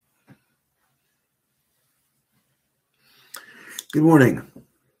Good morning.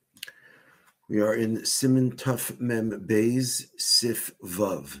 We are in Siman Tuf Mem Beis Sif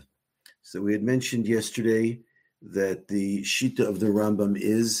Vav. So we had mentioned yesterday that the Shita of the Rambam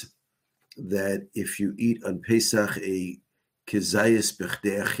is that if you eat on Pesach a Kizayis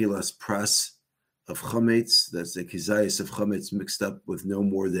Bechdei Achilas Pras of Chametz, that's a Kizayis of Chametz mixed up with no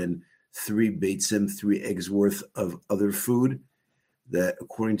more than 3 beitzim, 3 eggs worth of other food, that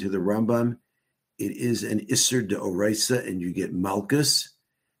according to the Rambam, it is an Isser de Oraisa and you get Malkus.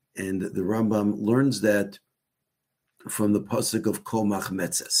 And the Rambam learns that from the pasuk of Kol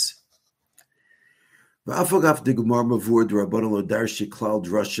Machmetzes. V'afagav de Gemar Mavur de Rabbanan lo darshi klal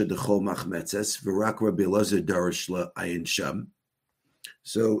drasha de Kol Machmetzes v'rak Rabbi Elazar darish la ayin sham.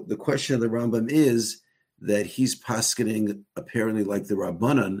 So the question of the Rambam is that he's paskening apparently like the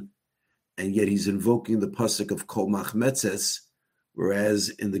Rabbanan, and yet he's invoking the pasuk of Kol Machmetzes, whereas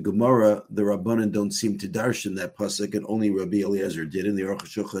in the Gemara, the Rabbanan don't seem to darshan that pasuk, and only Rabbi Eliezer did. And the Aruch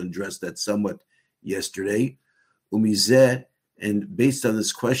HaShulchan addressed that somewhat yesterday. Umizeh, and based on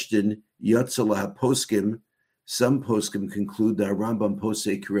this question, Yatzalah poskim, some poskim conclude that Rambam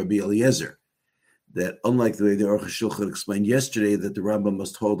posek Rabbi Eliezer, that unlike the way the Aruch HaShulchan explained yesterday, that the Rambam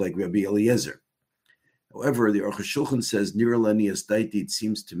must hold like Rabbi Eliezer. However, the Aruch HaShulchan says, Niralanias daiti, it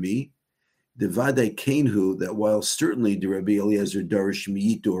seems to me, the Vadai Kainhu, that while certainly the Rabbi Eliezer darish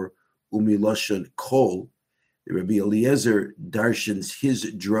miyitor umilashon kol, the Rabbi Eliezer darshans his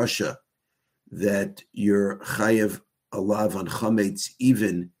drasha that you're chayev alav on chametz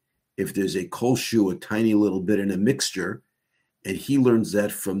even if there's a kol shu, a tiny little bit in a mixture, and he learns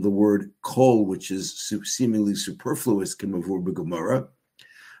that from the word kol, which is seemingly superfluous, kemavur b'gemara.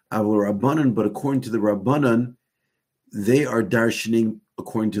 Avol Rabbanan, but according to the Rabbanan, they are darshaning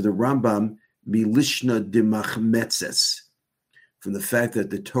according to the Rambam, milishna de machmetzes, from the fact that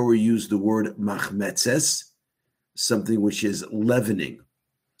the Torah used the word machmetzes, something which is leavening.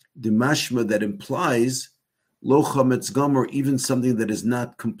 The mashma that implies lo chametz gomer, even something that is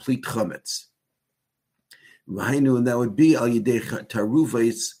not complete chametz. V'hainu, and that would be al yidei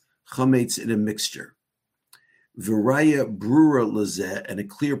taruvais, chametz in a mixture. V'raya brura lazeh, and a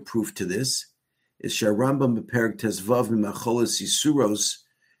clear proof to this is Sharambam beperek tezvav mimacholas yisuros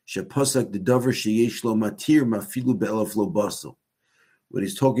shepasak the davar sheyesh lo matir mafilu be'elaf lo basel. When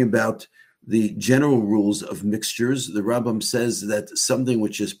he's talking about the general rules of mixtures, the Rambam says that something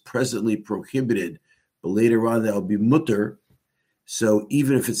which is presently prohibited, but later on that will be mutter. So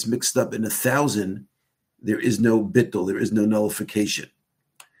even if it's mixed up in 1,000, there is no bittul, there is no nullification.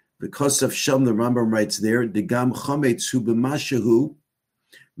 Because of Sham, the Rambam writes there, degam chametz hu b'mashahu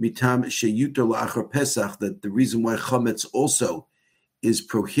mitam sheyuter la'achar Pesach, that the reason why chametz also is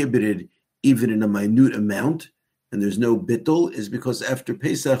prohibited even in a minute amount, and there's no bittul, is because after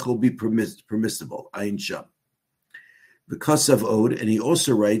Pesach will be permissible. Ayin sham. Because of Od, and he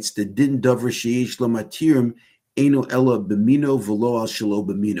also writes the din davar sheyesh lo matirim eno ella b'mino v'lo al shelo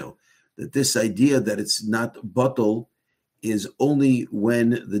b'mino, that this idea that it's not batul is only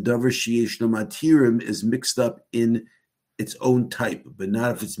when the davar sheyesh lo matirim is mixed up in its own type, but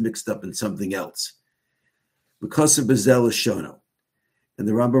not if it's mixed up in something else. Because of Bezel Shono. And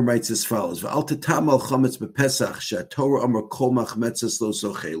the Rambam writes as follows: V'al tatam al chametz bepesach she'atorah amar kol machmetzes lo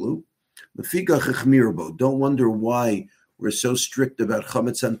sochelu lefikach echmirbo. Don't wonder why we're so strict about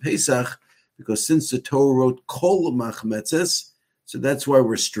chametz on Pesach, because since the Torah wrote kol machmetzes, so that's why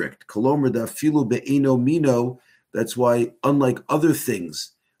we're strict. Kolomer dafilu be'eno mino. That's why, unlike other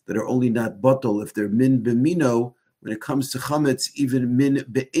things that are only not batal, if they're min b'mino, when it comes to chametz, even min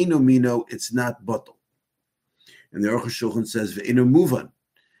be'eno mino, it's not batal. And the Aruch HaShulchan says, ve'eno muvan.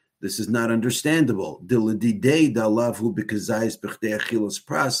 This is not understandable. Diladidei da'lavhu b'kazayis b'chdei achilas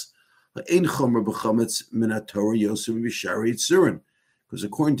pras ha'ein chomer b'chametz min ha'torah yosef v'shari yitzurin. Because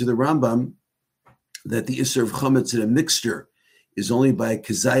according to the Rambam, that the isser of chametz in a mixture is only by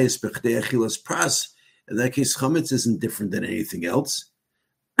kazayis b'chdei achilas pras. In that case, chametz isn't different than anything else.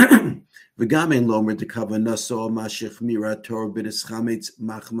 V'gamein lomer dekavana so mashich mira Torah b'nis chametz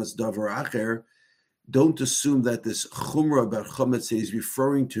machmas davar acher. Don't assume that this chumrah about chametz he's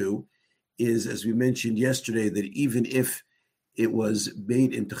referring to is, as we mentioned yesterday, that even if it was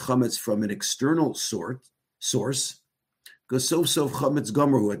made into chametz from an external source, because so chametz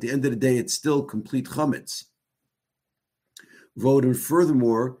gomerhu, at the end of the day, it's still complete chametz. V'od, and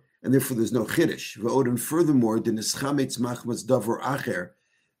furthermore, and therefore there's no chiddush. V'od, and furthermore, the nischametz machmas davar acher,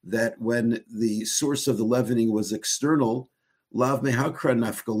 that when the source of the leavening was external, lav mehakra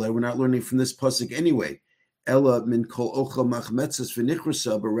nafkale, we're not learning from this pasuk anyway. Ella min kol ocha machmetzes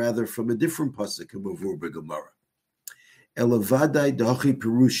v'nichrasa, but rather from a different pasuk, Mavur b'Gemara. Ella vadai dachi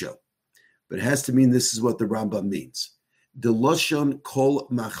perusha, but it has to mean this is what the Rambam means. the Lashon kol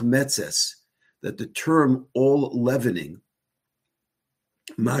machmetzes, that the term all leavening,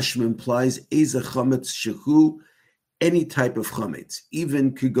 mashma implies eza chametz shehu, any type of chametz,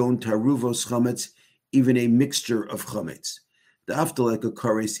 even kugon taruvos chametz, even a mixture of chametz. The after like a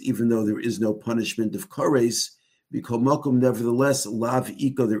kares, even though there is no punishment of kares, because malkum, nevertheless, lav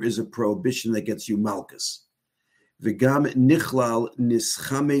iko, there is a prohibition that gets you malchus. V'gam nichlal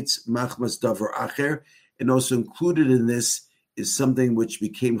nischametz machmas davar acher, and also included in this is something which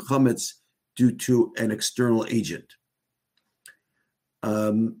became chametz due to an external agent.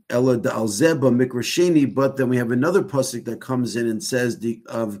 Ella da'alzeba mikrasheni, but then we have another pasuk that comes in and says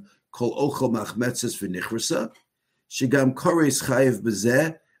of kol ochel machmetzes v'nichrasa, shigam kares chayev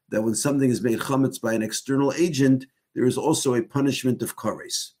bezeh, that when something is made chametz by an external agent, there is also a punishment of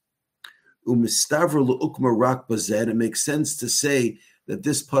kares. Umistavr le'ukma rak bazeh, it makes sense to say that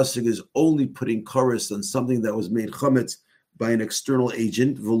this pasuk is only putting kares on something that was made chametz by an external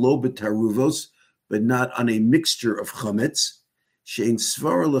agent, v'lo b'taruvos, but not on a mixture of chametz. Shein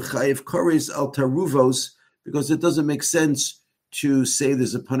svara lechayev kares al taruvos, because it doesn't make sense to say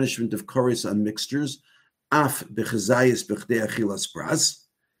there's a punishment of kares on mixtures. Af bechazayis bechdei achilas pras.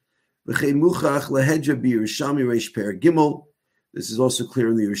 V'chei muchach lehedra b'Yerushalmi reish per gimel. This is also clear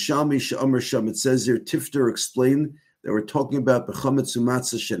in the Yerushalmi. She'amar sham, it says here, Tifter explained that we're talking about b'chametz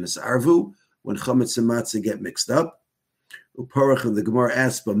u'matzah shenis arvu, when chametz and matzah get mixed up. Uparach, and the Gemara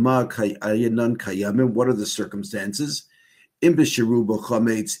asks, B'ma kayanan kayamim, what are the circumstances? Im b'sheru bo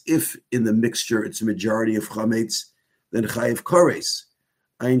chametz, if in the mixture it's a majority of chametz, then chayev kares.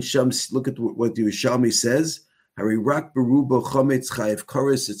 Ayin sham, look at what the Yerushalmi says. Hari rak berubo chametz chayev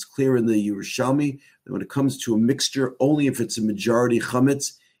kares. It's clear in the Yerushalmi that when it comes to a mixture, only if it's a majority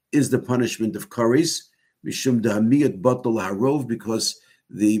chametz is the punishment of kares. Mishum da'amiyat batal harov, because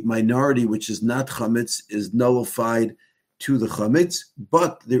the minority which is not chametz is nullified to the chametz,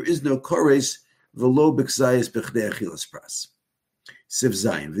 but there is no kares v'lo b'kzayis b'chdei achilas pras. Siv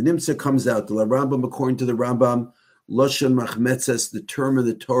Zayin. V'nimtza comes out, the Rambam, according to the Rambam, Lashon machmetzes, the term in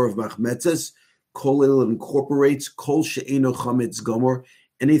the Torah of machmetzes, kol el incorporates kol she'eno chametz gomor,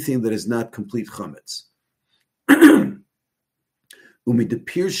 anything that is not complete chametz.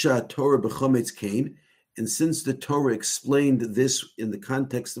 Umidepirsha Torah b'chametz kain, and since the Torah explained this in the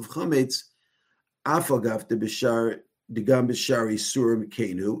context of chametz, afagav de b'shar degam b'shari surim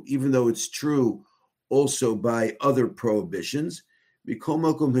kenu, even though it's true also by other prohibitions, mikol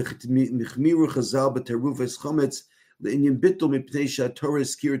makom michmiru chazal b'teruvas chametz le'inyan bittul mipnei she'Torah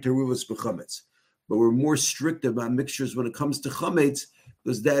skir teruvas b'chametz. But we're more strict about mixtures when it comes to chametz,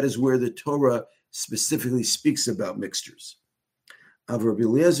 because that is where the Torah specifically speaks about mixtures. Av Rabbi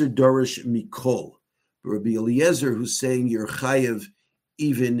Eliezer dorish mikol. Rabbi Eliezer, who's saying you're chayev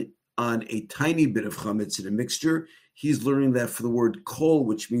even on a tiny bit of chametz in a mixture, he's learning that for the word kol,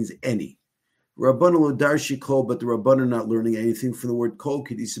 which means any. Rabbanan lo darshi kol, but the Rabbanan are not learning anything from the word kol,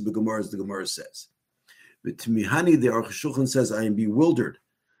 kedisa b'gemara, as the Gemara says. But to Mihani, the Aruch HaShulchan says, I am bewildered.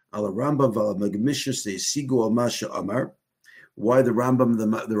 Ala Rambam v'ala Magid Mishnah say sigu al masha amar. Why the Rambam, the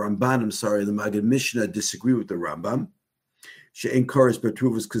Magid Mishnah disagree with the Rambam. She'en kares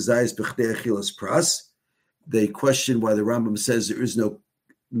b'truvas kazayis b'chdei achilas pras. They question why the Rambam says there is no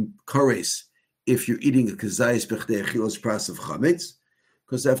kares if you're eating a kazayis b'chdei achilas pras of chametz.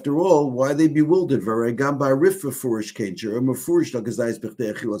 Because after all, why are they bewildered?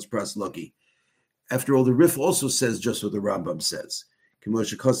 After all, the Rif also says just what the Rambam says. As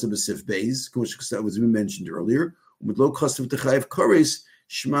we mentioned earlier, and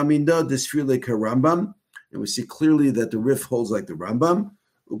we see clearly that the Rif holds like the Rambam.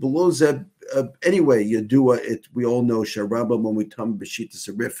 Anyway, Yadua, we all know Rambam when we come b'shitas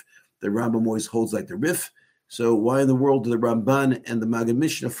a Rif, the Rambam always holds like the Rif. So why in the world do the Ramban and the Magid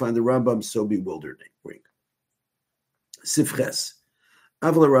Mishnah find the Rambam so bewildering? Sifches.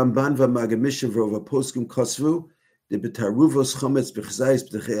 Avla Ramban v'Magid Mishnah v'Rova Poskim Kosvu de betaruvos chametz b'chzayis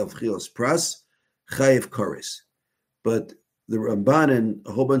b'techei avchilos pras chayev kares. But the Ramban and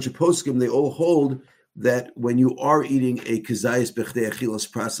a whole bunch of Poskim, they all hold that when you are eating a kazayis b'chdei achilos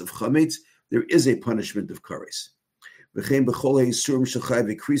pras of chametz, there is a punishment of kares. V'chein b'chol ha'isurim shel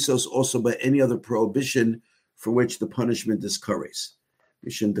chayev krisos, also by any other prohibition for which the punishment is kares.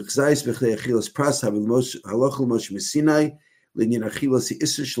 Mishen dechzayis b'chdei achilas pras halach l'moshe Sinai l'inyan achilas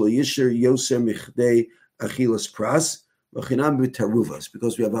yisur shlo yisur yoser michdei achilas pras v'chinam b'taruvas,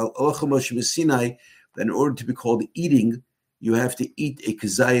 because we have halach l'moshe Sinai that in order to be called eating, you have to eat a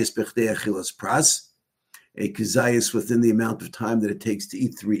kazayis b'chdei achilas pras, a kazayis within the amount of time that it takes to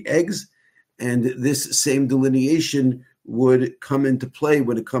eat 3 eggs, and this same delineation would come into play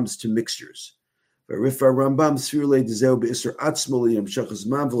when it comes to mixtures. Whereas the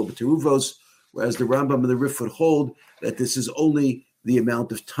Rambam and the Rif would hold that this is only the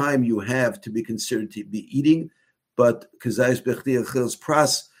amount of time you have to be considered to be eating, but Kazayis Bechdi Achilas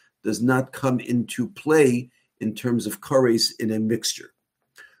Pras does not come into play in terms of kares in a mixture.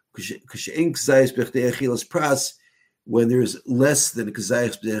 When there's less than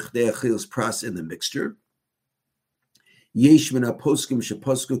Kazayis Bechdi Achilas Pras in the mixture, Yesh min aposkim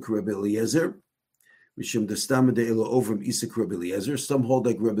sheposku k'Rabbi Eliezer, mishum destama de'elo ovrim isa k'Rabbi Eliezer. Some hold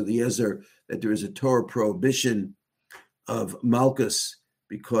like Rabbi Eliezer that there is a Torah prohibition of Malkus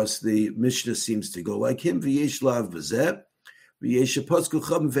because the Mishnah seems to go like him. V'yesh lav b'zeh, v'yesh posku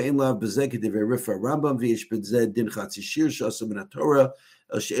chum ve'en lav b'zeh k'divei Rifa Rambam, v'yesh b'zeh din chatzishir shasam min haTorah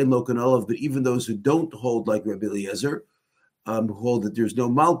el she'en lo kan olav. But even those who don't hold like Rabbi Eliezer, who hold that there's no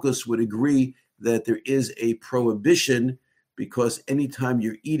Malkus, would agree that there is a prohibition because anytime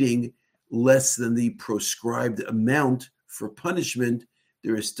you're eating less than the prescribed amount for punishment,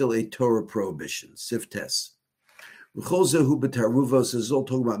 there is still a Torah prohibition. Siftes. V'cholzehu b'taruvos is all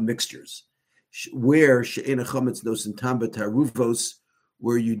talking about mixtures, where she'ena chametz nosentam b'taruvos,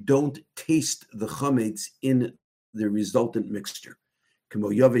 where you don't taste the chametz in the resultant mixture. Kamo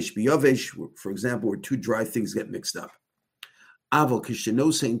yavesh b'yavesh, for example, where two dry things get mixed up. Aval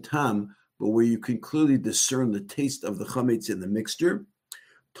kishenosein tam, but where you can clearly discern the taste of the chametz in the mixture.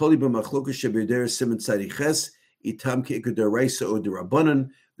 Toli b'machlokas shebeder siman tzadiches itam ke'ikar deraisa or derabanan.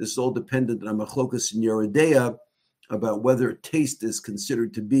 This is all dependent on machlokas in Yeridea about whether taste is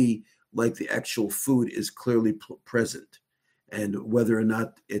considered to be like the actual food is clearly present, and whether or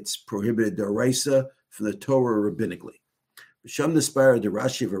not it's prohibited deraisa from the Torah or rabbinically. B'sham nispire the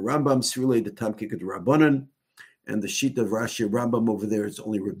Rashi of a Rambam sirulei the tam ke'ikar derabanan. And the sheet of Rashi Rambam over there is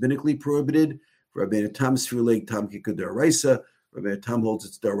only rabbinically prohibited. Rabbi Tam Sfirulei Tam Kikud Daraisa. Rabbi Tam holds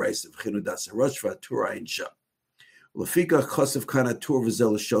it's Daraisa. V'chinu Das Roshva Torah Ein Sham. Lafika Chosav Kana Tur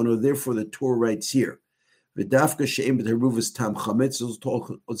V'Zel Shono. Therefore, the Torah writes here. V'dafka She'em B'Teruvas Tam Chametz.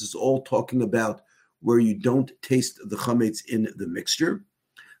 This is all talking about where you don't taste the chametz in the mixture.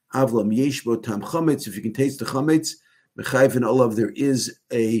 Avlam Yeshbo Tam Chametz. If you can taste the chametz, Mechayv and Olav, there is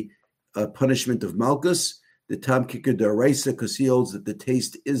a punishment of Malkus. The Tam Kikar Daraisa, because he holds that the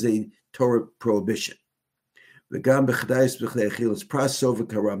taste is a Torah prohibition. The Gam Bechadais Bechdei Achilas Pras Sova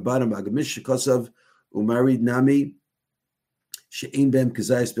Karambanam Agamish Kosav Umarid Nami She'in Bem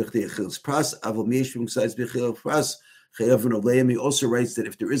Kazais Bechdei Achilas Pras Aval Meishvim Kazais Bechdei Pras Chayavan Oleim. He also writes that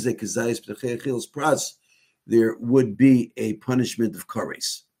if there is a Kazais Bechdei Achilas Pras, there would be a punishment of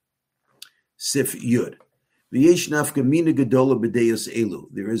kares. Sif Yud. V'yesh Nafka Mina Gedola B'Deus Elu.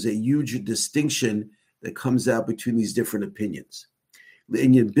 There is a huge distinction that comes out between these different opinions.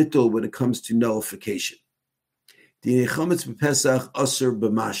 L'inyan bittul, when it comes to nullification. The chametz b'Pesach aser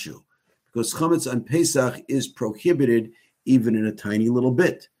b'mashu, because chametz on Pesach is prohibited even in a tiny little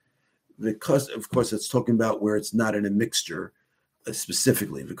bit. Because, of course, it's talking about where it's not in a mixture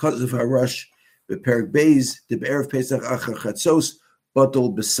specifically. Because of Harash, b'Perek Beis, the Erev Pesach achar chatzos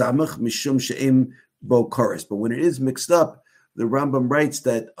batul b'samach mishum she'em bo kares. But when it is mixed up, the Rambam writes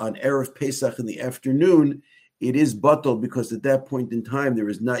that on Erev Pesach in the afternoon, it is batal because at that point in time, there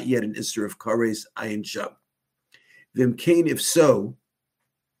is not yet an Isser of Kares Ayin Sham. Vimkain, if so,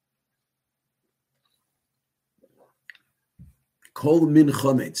 Kol min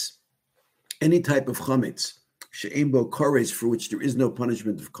chametz, any type of chametz, she'ein bo kares, for which there is no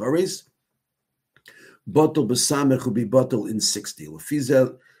punishment of kares, batal b'samech will be batal in 60.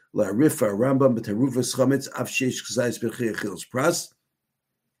 Lefizel La Rifa Rambam b'Taruvas Chametz Avsheish Kazayis B'Chei Achilas Pras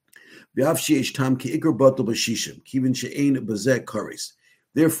V'Avsheish Tam Ke'ikar Batal B'Shishim Kivin She'ein B'Zeh Kares.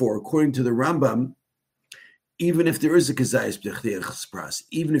 Therefore, according to the Rambam, even if there is a Kazayis B'Chei Achilas Pras,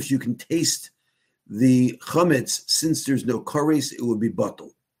 even if you can taste the chametz, since there's no kares, it would be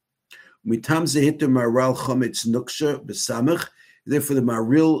batal. Mitam Zehita Maral Chametz Nuksha B'Samech. Therefore, the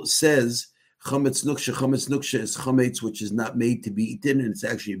Maril says Chametz nuksha is chametz which is not made to be eaten, and it's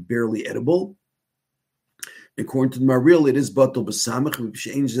actually barely edible. According to the Maril, it is batal b'samach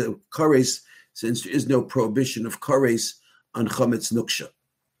b'she'ein kares, since there is no prohibition of kares on chametz nuksha.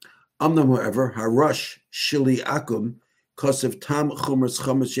 Amnam, however, harash shili akum kasav tam chumras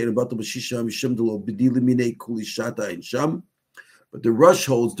chametz she'ein batal b'shisha mishum delo b'dili minei kuli shata in sham. But the Rush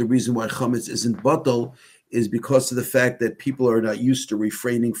holds the reason why chametz isn't batal is because of the fact that people are not used to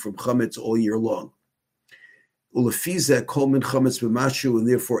refraining from chametz all year long. Ulefiza kol min chametz b'mashu, and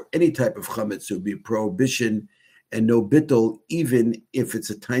therefore any type of chametz would be a prohibition and no bittul, even if it's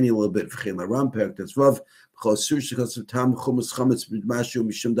a tiny little bit. V'chein l'Ram that's vav b'chol sur shekasav tam chumas chametz b'mashu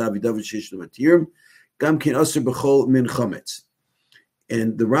mishum davidav sheish l'matir gam kin aser b'chol min chametz.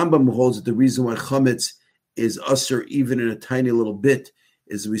 And the Rambam holds that the reason why chametz is usher even in a tiny little bit,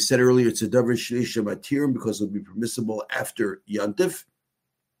 as we said earlier, it's a davar shlish matirim because it'll be permissible after Yantif.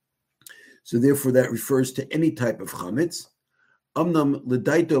 So therefore, that refers to any type of chametz. Amnam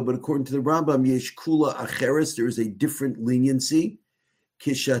ledaito, but according to the Rambam, yesh kula acheres, there is a different leniency.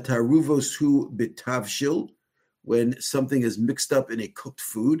 Kishataruvos hu bitavshil, when something is mixed up in a cooked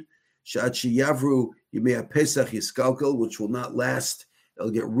food. Sha'achi yavru yimei Pesach yiskalkel, which will not last.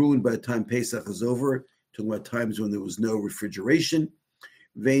 It'll get ruined by the time Pesach is over. Talking about times when there was no refrigeration.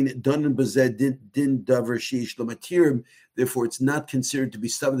 Vein danan bazed din davar sheish lamatirim. Therefore, it's not considered to be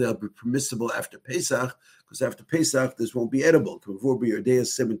something that will be permissible after Pesach, because after Pesach, this won't be edible. Kavur b'yardea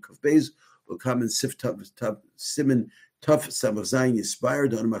simin kavbez will come in simin tuf samachzayin yispire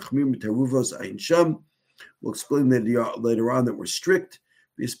dan machmir mitaruvos ayin sham. We'll explain later on that we're strict.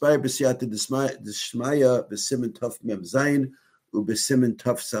 Yispire b'siyata d'shmaya b'simin tuf mem zayin u'b'simin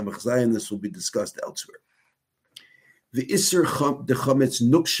tuf samachzayin. This will be discussed elsewhere. The Isser the Chametz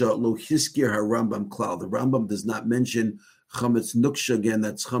Nuksha lo hiskir harambam klal. The Rambam does not mention Chametz Nuksha again.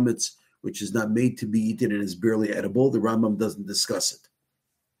 That's Chametz which is not made to be eaten and is barely edible. The Rambam doesn't discuss it.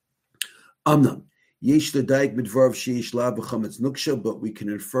 Amnam yesh l'daik midvarav sheish la b'chametz nuksha, but we can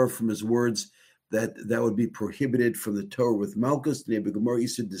infer from his words that would be prohibited from the Torah with Malkus. Nebegamor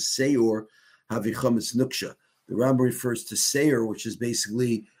Isser de Seor havi chametz nuksha. The Rambam refers to Seor, which is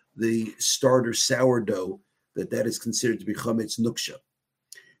basically the starter sourdough. That is considered to be chametz nuksha.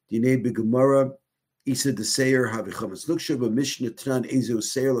 Dinei begemara isa de seir havi chametz nuksha, but mishnah tran ezo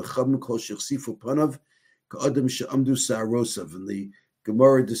seir lechavim kol shechsifu panav ka'adam she'amdu sa'arosav. And the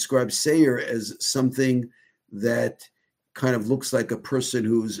Gemara describes seir as something that kind of looks like a person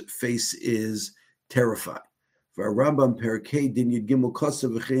whose face is terrified. For Rambam Perakei din yid gimel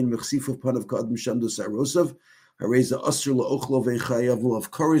kasav v'chein mechsifu panav ka'adam she'amdu sa'arosav. Of karis,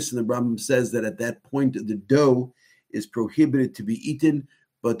 and the Rambam says that at that point the dough is prohibited to be eaten,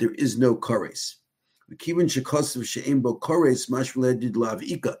 but there is no kares.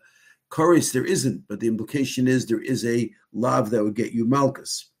 Kares there isn't, but the implication is there is a lav that would get you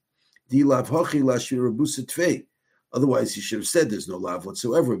malchus. Otherwise, he should have said there's no lav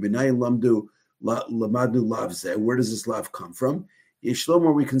whatsoever. Where does this lav come from?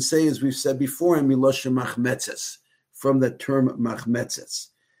 Yeshlomo, we can say, as we've said before, in milosha machmetzes, from that term machmetzes.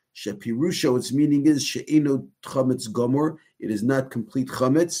 Shepirusha, its meaning is she'eno chametz gomor. It is not complete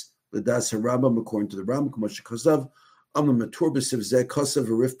chametz. L'das harambam, according to the Rambam, k'moshe kasav, amam matur b'siv zeh kasav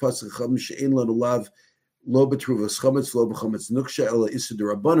v'rif pasach chametz she'en lanu lav lo b'truvos chametz lo b'chametz nuksha ela isu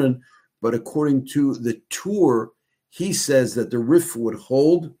d'Rabbanan. But according to the Tur, he says that the Rif would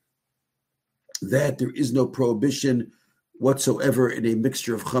hold that there is no prohibition whatsoever in a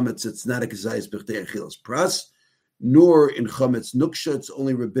mixture of chametz. It's not a kazayis b'chtei achilas pras, nor in chametz nuksha. It's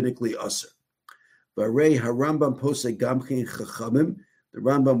only rabbinically aser. Barei harambam posei gamchin chachamim. The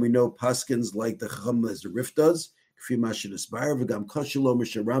Rambam we know paskins like the chacham as the Rif does. Kfi mashin esbar v'gam kashelo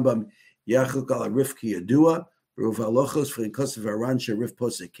misha Rambam yachuk al Rif ki yadua v'rov halachos v'in kasav aran sherif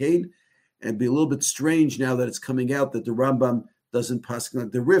posei kain. And be a little bit strange now that it's coming out that the Rambam doesn't paskin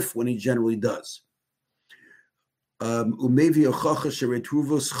like the Rif when he generally does. Umevi ochacha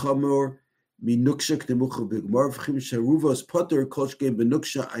sheretruvos chamor minuksha k'nemucha b'gmar v'chim sheruvos potter kolshkein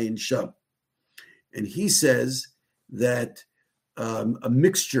benuksha ayin sham. And he says that a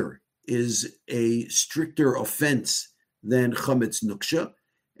mixture is a stricter offense than chametz nuksha.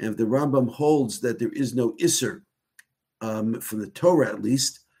 And if the Rambam holds that there is no isser, from the Torah at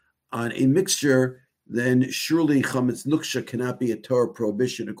least, on a mixture, then surely chametz nuksha cannot be a Torah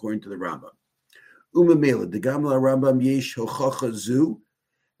prohibition according to the Rambam. Umamela, the Gamla Rambam yesh hochacha zu,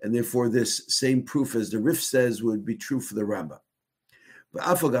 and therefore this same proof as the Rif says would be true for the Rambam.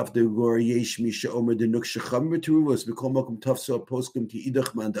 V'afagav the Gor yesh misha omer de nuksha chamor teruvos b'kol makom tafso poskim ki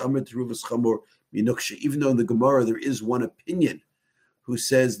idach man de amer teruvos chamor minuksha. Even though in the Gemara there is one opinion who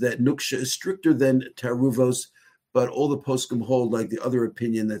says that nuksha is stricter than teruvos, but all the poskim hold like the other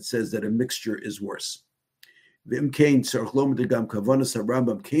opinion that says that a mixture is worse. V'imkein tzarich lomer de gam kavanas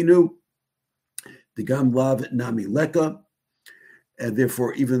harambam kenu. The gam lav nami leka, and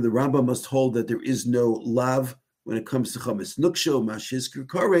therefore even the Rambam must hold that there is no lav when it comes to chametz nuksha mashizker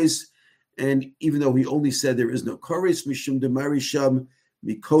kares, and even though he only said there is no kares mishum demari sham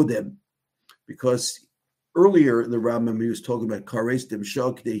mikodem, because earlier in the Rambam he was talking about kares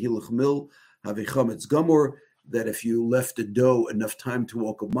demshal k'dei hilach mil have a chametz gamor, that if you left the dough enough time to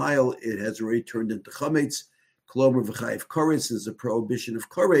walk a mile, it has already turned into chametz. Klomer v'chayiv kares is a prohibition of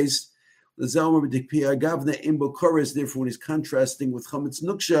kares. Therefore, when he's contrasting with chametz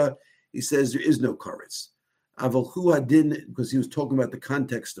nuksha, he says there is no kares. Aval hu hadin, because he was talking about the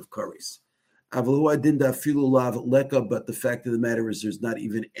context of kares. Aval hu hadin dafilu lav leka, but the fact of the matter is there's not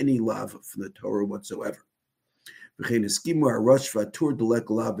even any lav from the Torah whatsoever. And the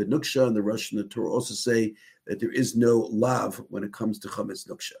Rush and the Torah also say that there is no lav when it comes to chametz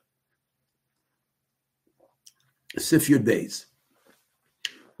nuksha. Sif Yud Beis.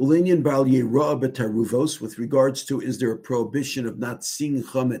 Ulinyan bal yirah betaruvos, with regards to, is there a prohibition of not seeing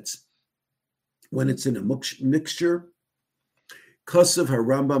chametz when it's in a mixture? Kasav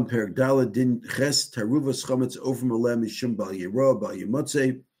harambam pergdala din ches taruvos chametz over maleh mishum bal yirah bal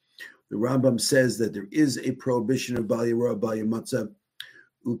yimotzei. The Rambam says that there is a prohibition of bal yirah bal yimotzei.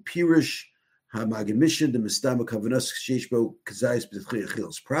 Upirish hamagemishin the mistama kavanas sheshbo kazayis b'tchei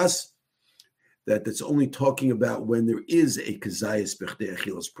achilas pras. That's only talking about when there is a kazayis b'tchei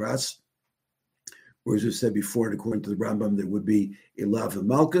achilas pras. Whereas we said before, and according to the Rambam, there would be a lav and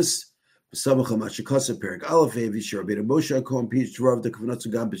malchus. B'samach ha'mashikasa perik aleph evish Rabbeinu Moshe HaKohen pish turav the kavanatzu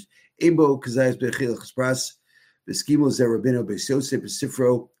gambish embo kazayis b'tchei achilas pras. B'skimo zeh Rabbeinu Beis Yosef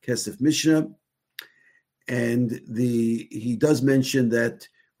b'sifro Kesef Mishnah. And he does mention that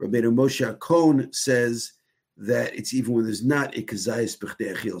Rabbeinu Moshe HaKohen says that it's even when there's not a kazayis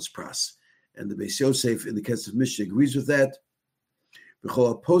b'tchei achilas pras. And the Beis Yosef in the Kesef Mishnah agrees with that.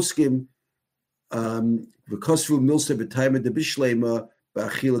 V'chol poskim v'kosru milsa b'tayma debishlema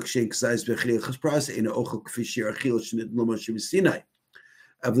ba'achila k'shein k'zayis b'achilas pras ein ochel k'fi shir achila shenit lo Moshe b'Sinai.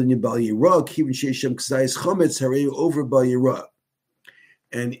 Avlin bal yirah kivin sheishem k'zayis chometz harei over bal yirah.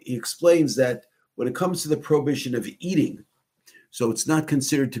 And he explains that when it comes to the prohibition of eating, so it's not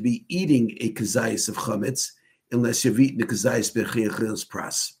considered to be eating a kazayis of chametz unless you've eaten a kazayis b'achilas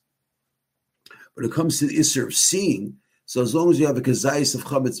pras. When it comes to the issur of seeing, so as long as you have a kazayis of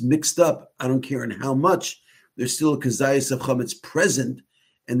chametz mixed up, I don't care in how much, there's still a kazayis of chametz present,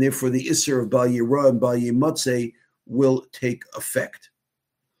 and therefore the issur of bal yirah and bal yimotzei will take effect.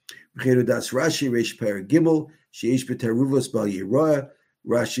 Rashi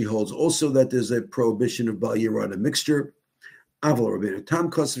holds also that there's a prohibition of bal yirah in a mixture. Aval Rabbeinu Tam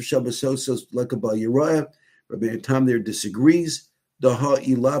Kosav Shabbasos like a bal yirah. Rabbeinu Tam there disagrees. Because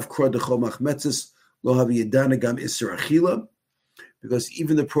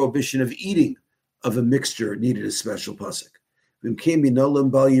even the prohibition of eating of a mixture needed a special pasuk.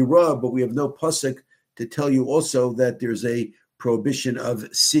 But we have no pasuk to tell you also that there's a prohibition of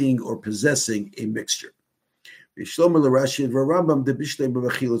seeing or possessing a mixture. But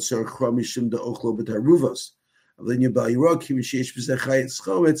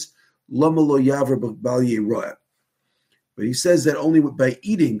he says that only by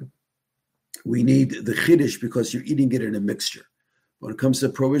eating, we need the chiddush because you're eating it in a mixture. When it comes to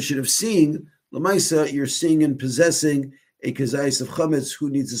the prohibition of seeing, l'maisa, you're seeing and possessing a kazayis of chametz. Who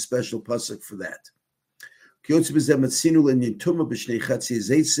needs a special pasuk for that? And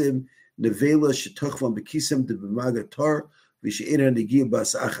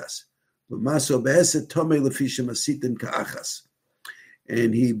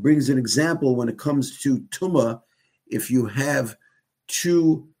he brings an example when it comes to tumah. If you have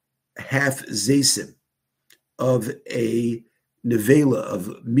 2 half zaysim of a nevela,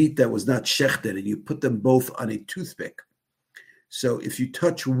 of meat that was not shechted, and you put them both on a toothpick. So if you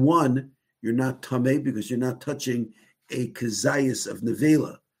touch one, you're not tameh because you're not touching a kazayis of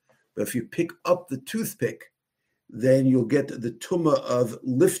nevela. But if you pick up the toothpick, then you'll get the tumah of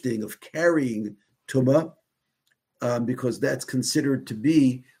lifting, of carrying tumah, because that's considered to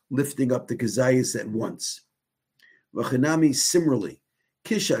be lifting up the kazayis at once. V'chanami, similarly,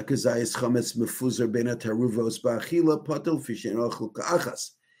 kisha kazayis chametz mefuzar ben taruvos ba'achila patel fishen ochel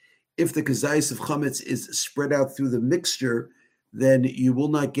ka'achas. If the kazayis of chametz is spread out through the mixture, then you will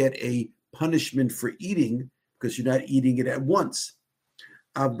not get a punishment for eating because you're not eating it at once.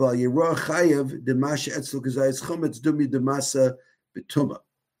 Abba yirah chayav demasha etzlo kazayis chametz dumi demasa betuma.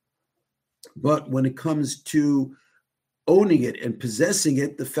 But when it comes to owning it and possessing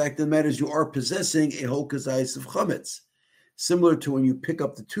it, the fact of the matter is you are possessing a whole kazayis of chametz. Similar to when you pick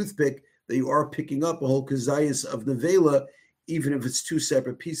up the toothpick, that you are picking up a whole kazayis of nevela, even if it's 2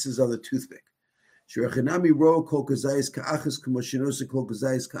 separate pieces on the toothpick. Because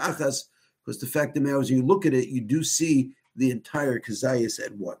the fact of the matter is, when you look at it, you do see the entire kazayis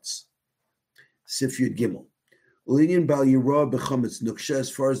at once. Sif Yud Gimel. As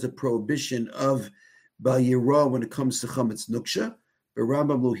far as the prohibition of bal yirah when it comes to chametz nuksha, but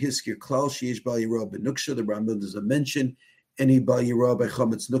Rambam lo hiskir klal sheish bal yirah benuksha. The Rambam doesn't mention any bal yirah by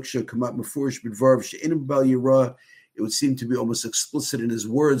chametz nuksha. Kamat mefurish b'dvarav she'enim bal yirah. It would seem to be almost explicit in his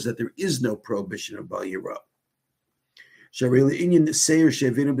words that there is no prohibition of bal yirah. Sharei le'inyan seir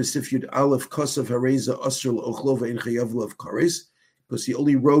she'avinu b'sif Yud Aleph Kosav Hareza Asr L'Ochlova In Chayav L'Av Kares, because he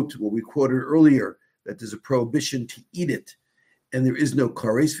only wrote what we quoted earlier, that there's a prohibition to eat it, and there is no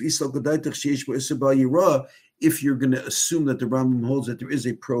kares. If you're going to assume that the Rambam holds that there is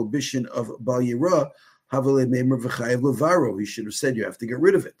a prohibition of bal yira, he should have said you have to get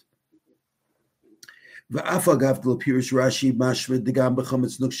rid of it.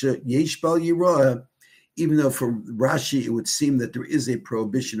 Even though from Rashi it would seem that there is a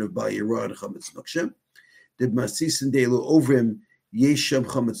prohibition of bal yira and chametz nuksha, did masisen delu ovrim yesham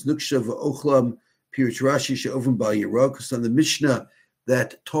chametz nuksha va'ochlam Pirush Rashi she'ovrim bal yira, because on the Mishnah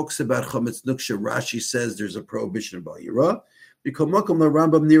that talks about chametz nuksha, Rashi says there's a prohibition of bal yira. Because makom la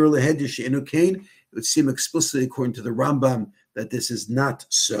Rambam nira lehedish she'enu kain, it would seem explicitly according to the Rambam that this is not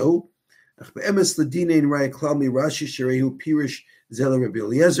so. Be'emes l'dinein raya klami Rashi sherehu Pirush zela Rabbi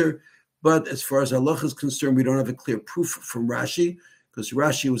Eliezer. But as far as halacha is concerned, we don't have a clear proof from Rashi, because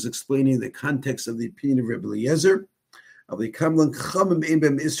Rashi was explaining the context of the opinion of Rabbi Eliezer. But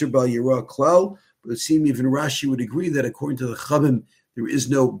it seems even Rashi would agree that according to the Chavim, there is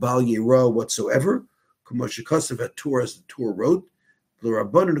no bal yira whatsoever. Kamosh at Torah, as the Torah wrote. The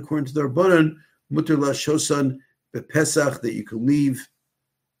Rabbanan, according to the Rabbanan, muter la shosan bepesach, that you can leave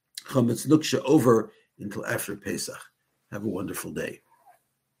chametz nuksha over until after Pesach. Have a wonderful day.